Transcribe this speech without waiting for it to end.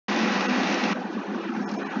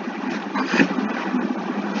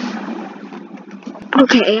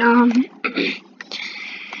Okay,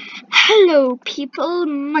 hello people,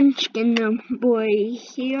 Munchkin Boy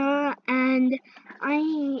here, and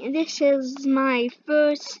this is my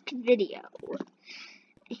first video,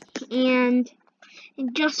 and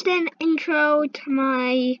just an intro to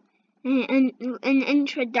my, an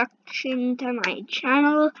introduction to my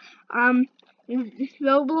channel.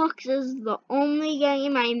 Roblox is the only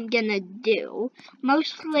game I'm gonna do,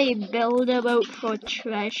 mostly build a boat for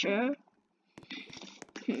treasure.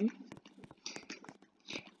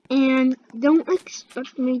 And don't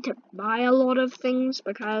expect me to buy a lot of things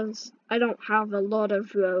because I don't have a lot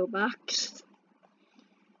of Robux.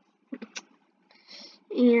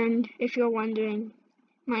 And if you're wondering,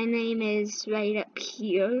 my name is right up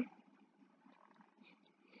here,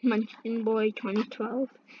 Munchkin Boy 2012,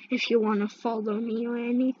 if you want to follow me or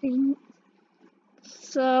anything.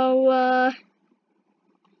 So,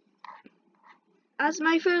 as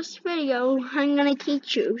my first video, I'm gonna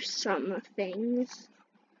teach you some things.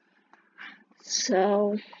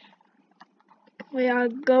 So, we are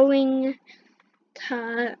going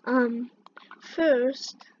to,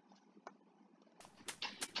 first,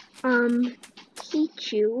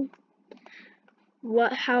 teach you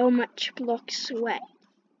how much blocks weigh.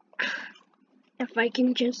 If I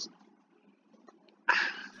can just,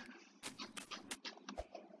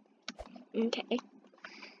 okay.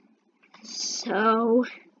 So,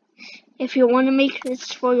 if you want to make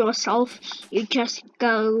this for yourself, you just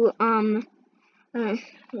go,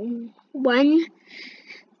 1,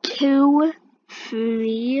 2,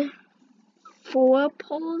 3, 4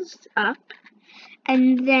 pulls up,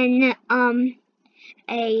 and then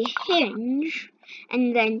a hinge,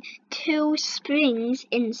 and then 2 springs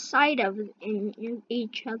inside of in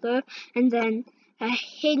each other, and then a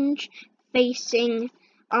hinge facing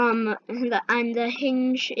the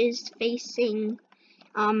hinge is facing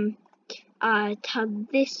to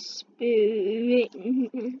this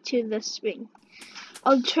spring, to the spring.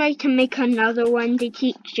 I'll try to make another one to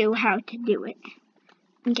teach you how to do it.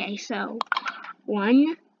 Okay, so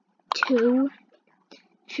 1, 2,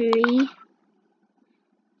 3,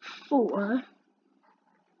 4,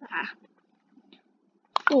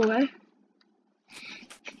 4,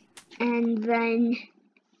 and then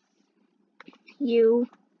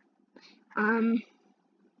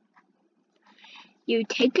you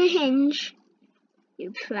take a hinge,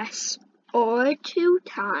 you press R 2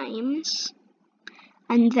 times,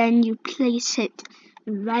 and then you place it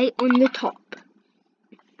right on the top.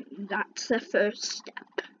 That's the first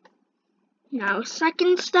step. Now,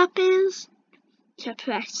 second step is to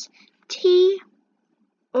press T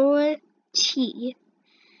or T,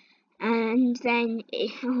 and then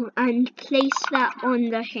and place that on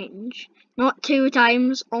the hinge. Not 2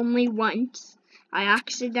 times, only once. I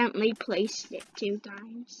accidentally placed it 2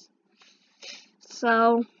 times.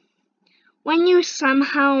 So, when you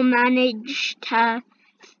somehow manage to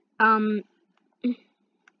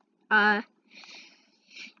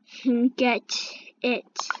get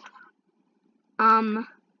it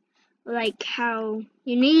like how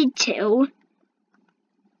you need to,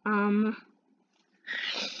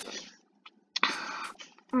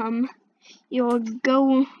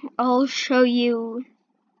 I'll show you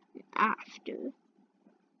after.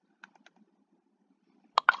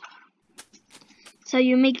 So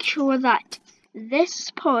you make sure that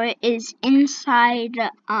this part is inside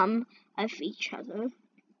of each other.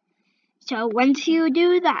 So once you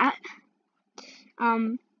do that,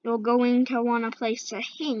 you're going to want to place a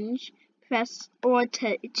hinge, press R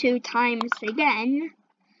 2 times again,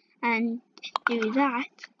 and do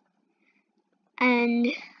that. And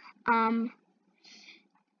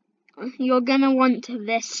you're gonna want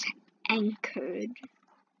this anchored.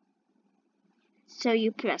 So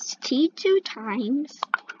you press T 2 times.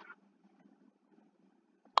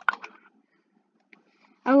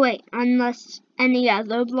 Oh wait, unless any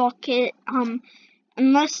other block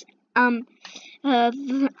unless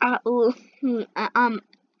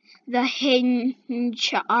the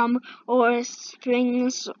hinge or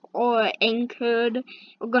springs or anchored,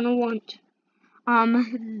 we're gonna want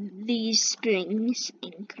these springs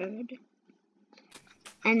anchored.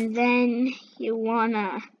 And then you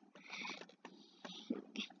wanna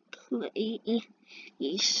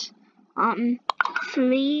place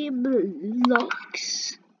 3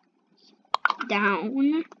 blocks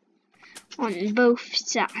down on both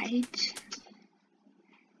sides.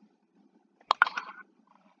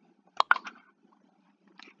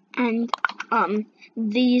 And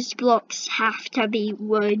these blocks have to be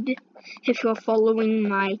wood if you're following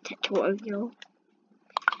my tutorial.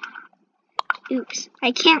 Oops,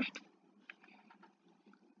 I can't.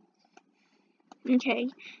 Okay,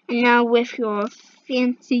 and now with your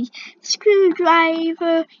fancy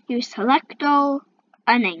screwdriver, you select all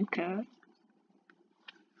an anchor.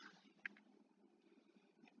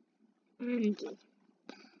 And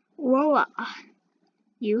voila,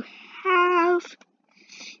 you have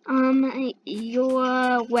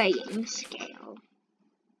your weighing scale.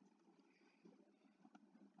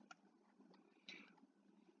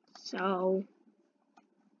 So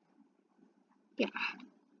yeah.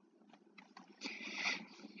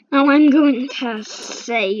 Now I'm going to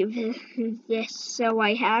save this so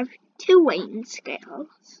I have two weighing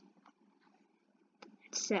scales.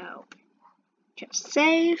 So just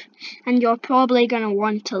save, and you're probably gonna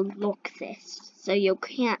want to lock this, so you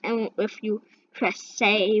can't. If you press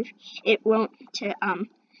save, it won't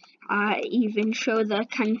even show the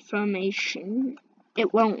confirmation.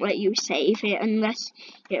 It won't let you save it unless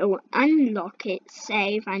you unlock it,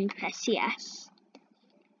 save, and press yes.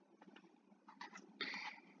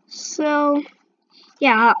 So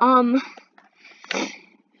yeah,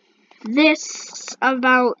 this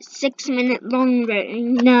about 6 minute long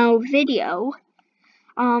now video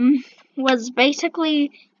was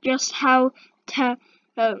basically just how to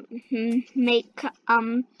make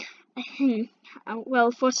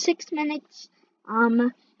well, for 6 minutes,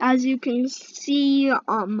 as you can see,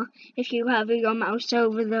 if you have your mouse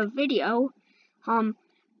over the video,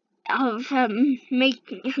 of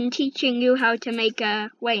teaching you how to make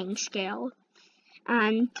a weighing scale,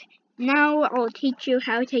 and now I'll teach you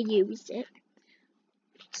how to use it.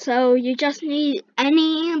 So you just need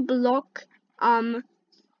any block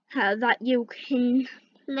that you can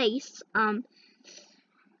place and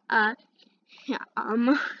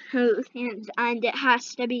it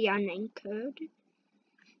has to be unanchored.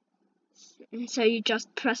 So you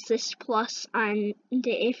just press this plus, and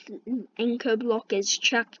if anchor block is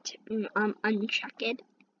checked, uncheck it.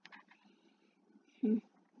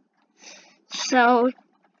 So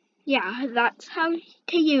yeah, that's how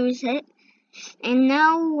to use it. And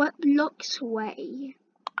now what blocks weigh?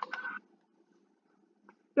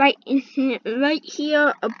 Right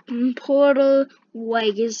here, a portal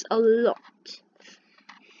weighs a lot.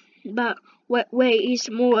 But what weighs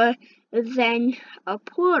more than a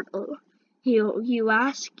portal? You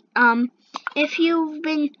ask. If you've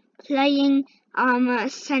been playing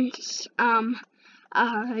since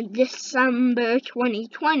December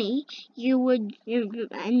 2020,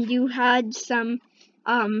 and you had some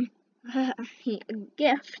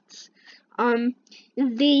gifts.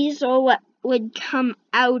 These are what would come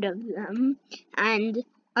out of them, and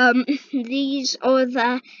these are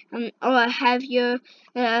the are heavier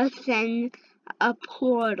than a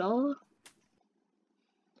portal.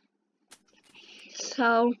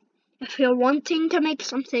 So if you're wanting to make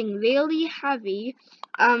something really heavy,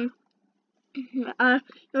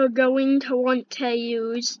 you're going to want to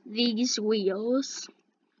use these wheels.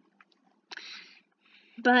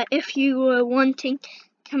 But if you were wanting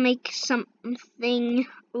to make something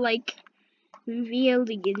like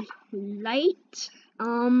really light,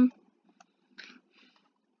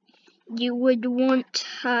 you would want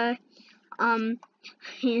to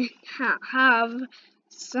have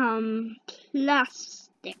some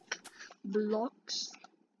plastic blocks.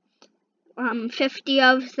 50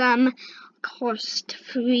 of them cost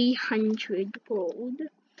 300 gold,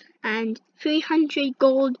 and 300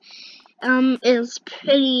 gold is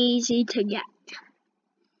pretty easy to get.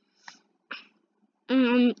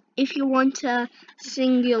 If you want a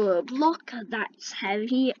singular block that's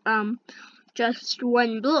heavy, just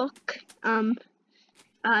one block,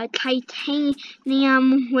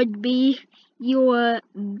 titanium would be your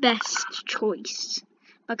best choice,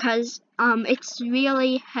 because it's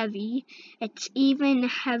really heavy. It's even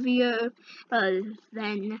heavier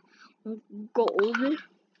than gold.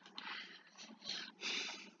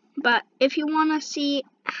 But if you want to see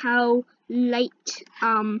how light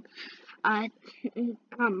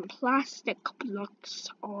plastic blocks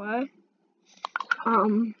are,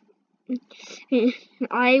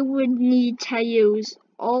 I would need to use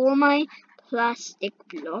all my plastic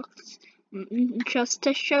blocks just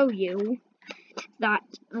to show you that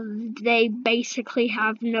they basically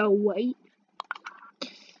have no weight.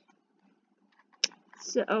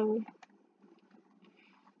 So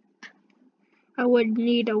I would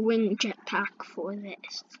need a wing jetpack for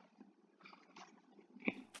this.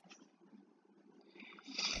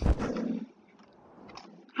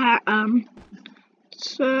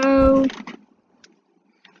 So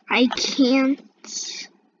I can't.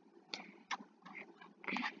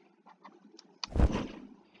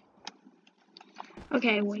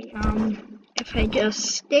 Okay, wait. If I just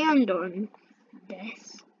stand on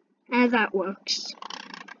this, that works.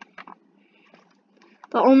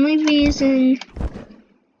 The only reason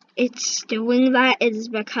it's doing that is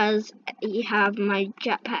because you have my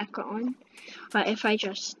jetpack on. But if I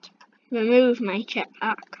just remove my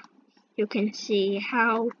jetpack, you can see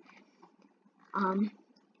how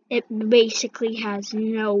it basically has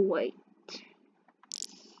no weight.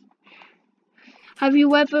 Have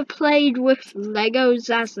you ever played with Legos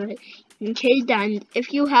as a kid? And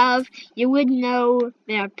if you have, you would know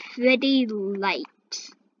they're pretty light.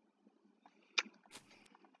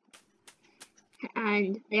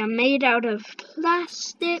 And they're made out of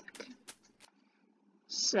plastic.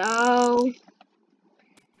 So,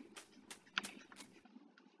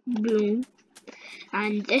 boom.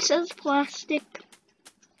 And this is plastic.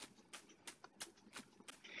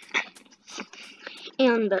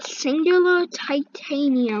 And the singular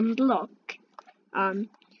titanium block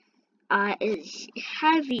is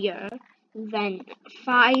heavier than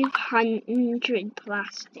 500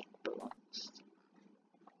 plastic blocks.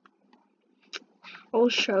 I'll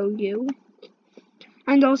show you.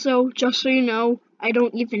 And also, just so you know, I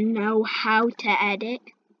don't even know how to edit.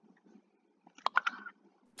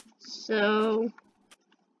 So,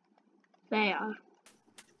 there.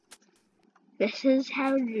 This is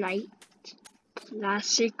how light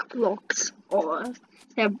plastic blocks are.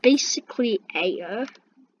 They're basically air.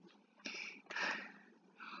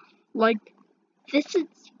 Like, this is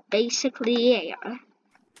basically air.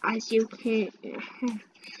 As you can,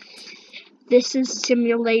 this is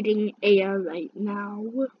simulating air right now.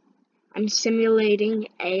 I'm simulating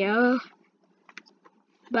air,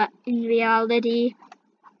 but in reality,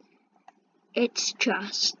 it's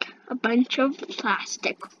just a bunch of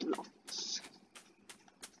plastic blocks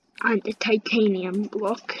and a titanium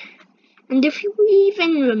block. And if you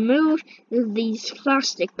even remove these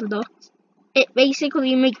plastic blocks, it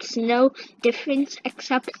basically makes no difference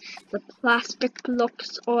except the plastic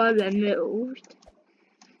blocks are removed.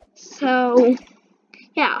 So,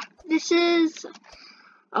 yeah, this is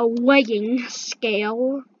a weighing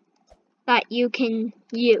scale that you can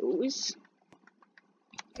use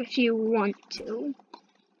if you want to.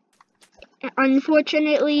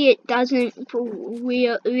 Unfortunately, it doesn't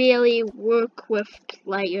really work with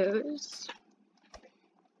players.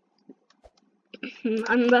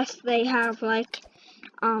 Unless they have like,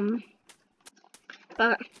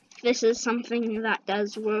 but this is something that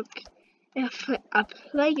does work. If a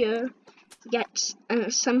player gets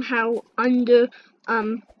somehow under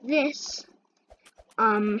this,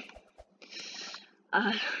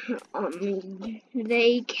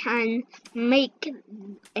 they can make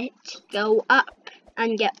it go up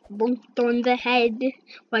and get bumped on the head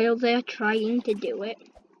while they're trying to do it.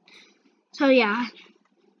 So yeah,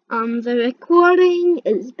 the recording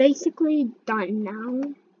is basically done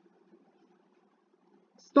now.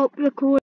 Stop recording.